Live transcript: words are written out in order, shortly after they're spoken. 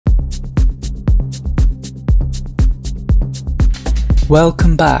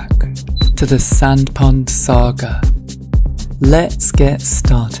Welcome back to the Sandpond saga. Let's get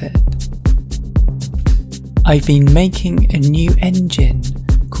started. I've been making a new engine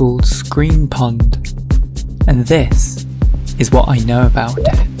called ScreenPond, and this is what I know about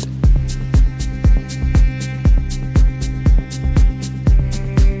it.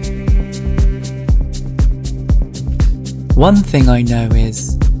 One thing I know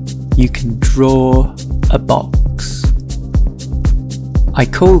is you can draw a box. I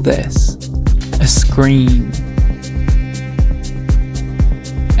call this a screen.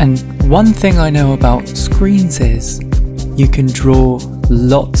 And one thing I know about screens is you can draw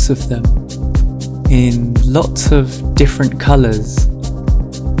lots of them in lots of different colours.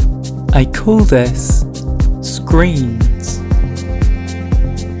 I call this screens.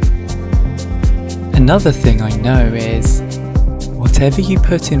 Another thing I know is whatever you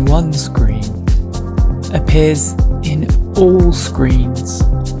put in one screen appears in all screens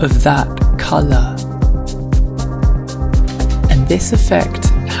of that colour. And this effect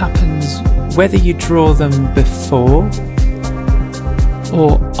happens whether you draw them before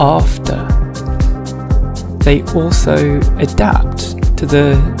or after. They also adapt to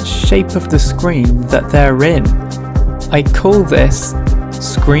the shape of the screen that they're in. I call this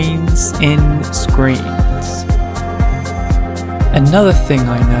screens in screens. Another thing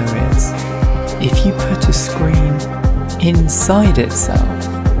I know is if you put a screen inside itself,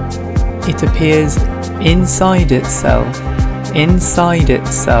 it appears inside itself, inside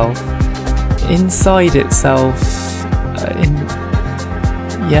itself, inside itself,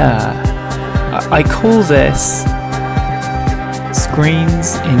 I call this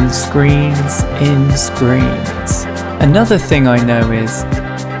screens in screens in screens. Another thing I know is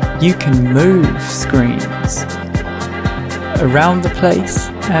you can move screens around the place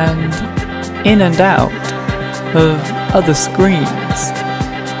and in and out of other screens.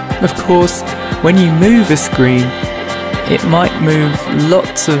 Of course, when you move a screen, it might move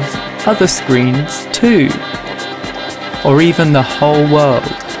lots of other screens too, or even the whole world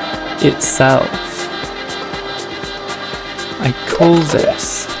itself. I call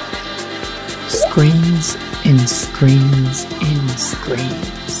this screens in screens in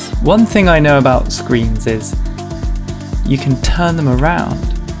screens. One thing I know about screens is you can turn them around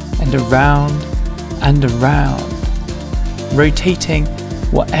and around and around, rotating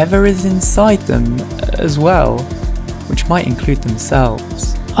whatever is inside them as well, which might include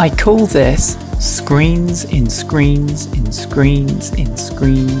themselves. I call this screens in screens in screens in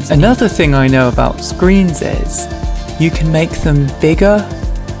screens. Another thing I know about screens is you can make them bigger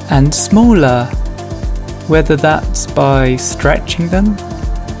and smaller, whether that's by stretching them,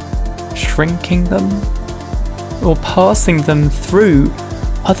 shrinking them, or passing them through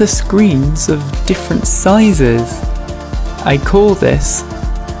other screens of different sizes. I call this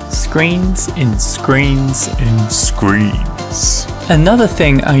screens in screens in screens. Another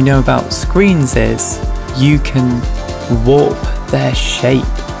thing I know about screens is you can warp their shape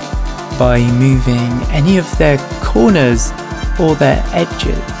by moving any of their corners or their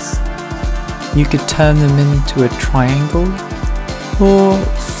edges. You could turn them into a triangle or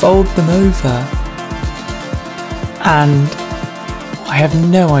fold them over. And I have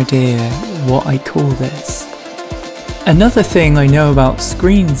no idea what I call this. Another thing I know about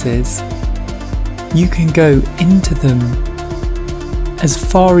screens is you can go into them as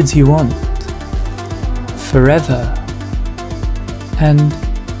far as you want, forever. And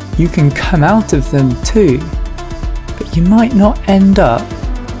you can come out of them too, but you might not end up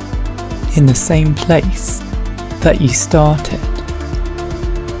in the same place that you started.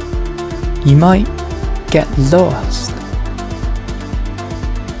 You might get lost,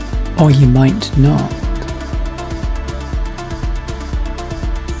 or you might not.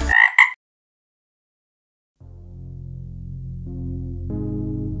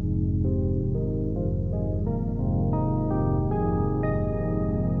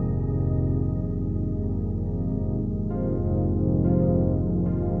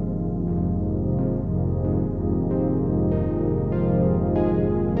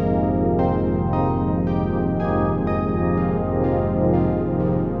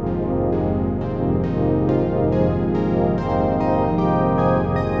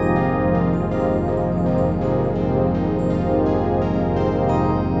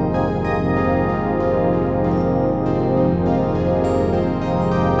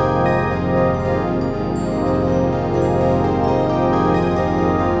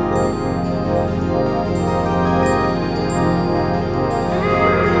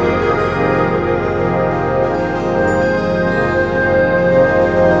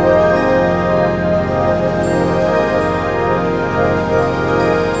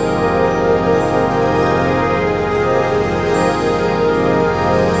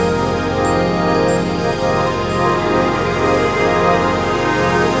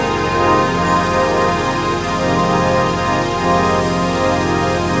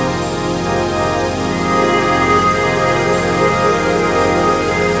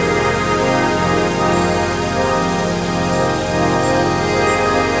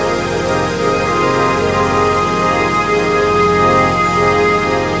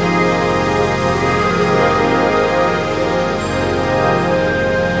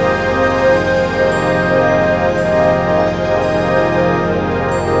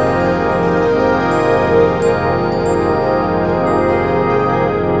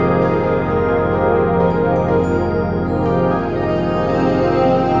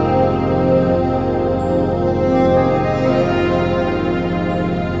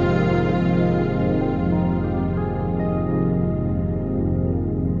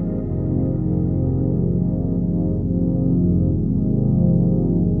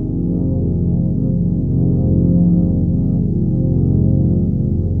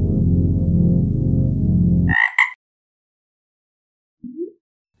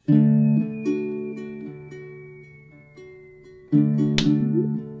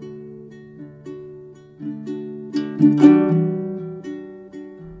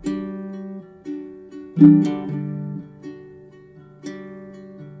 Part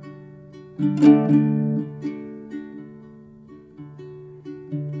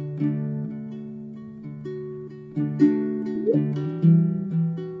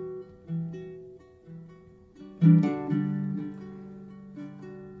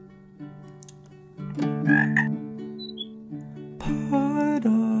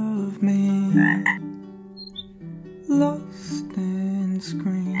of me lost in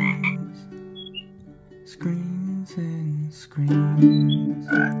screens, screens and screens.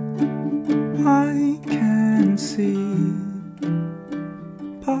 I can see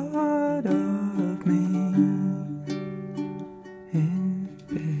part of me in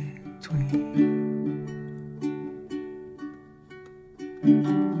between.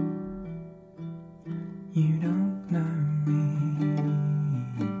 You don't know me.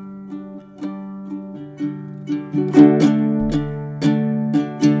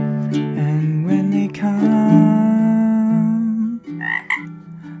 And when they come,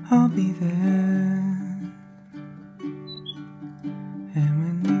 I'll be there. And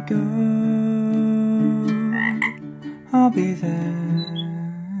when they go, I'll be there.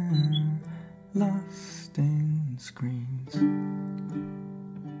 Lost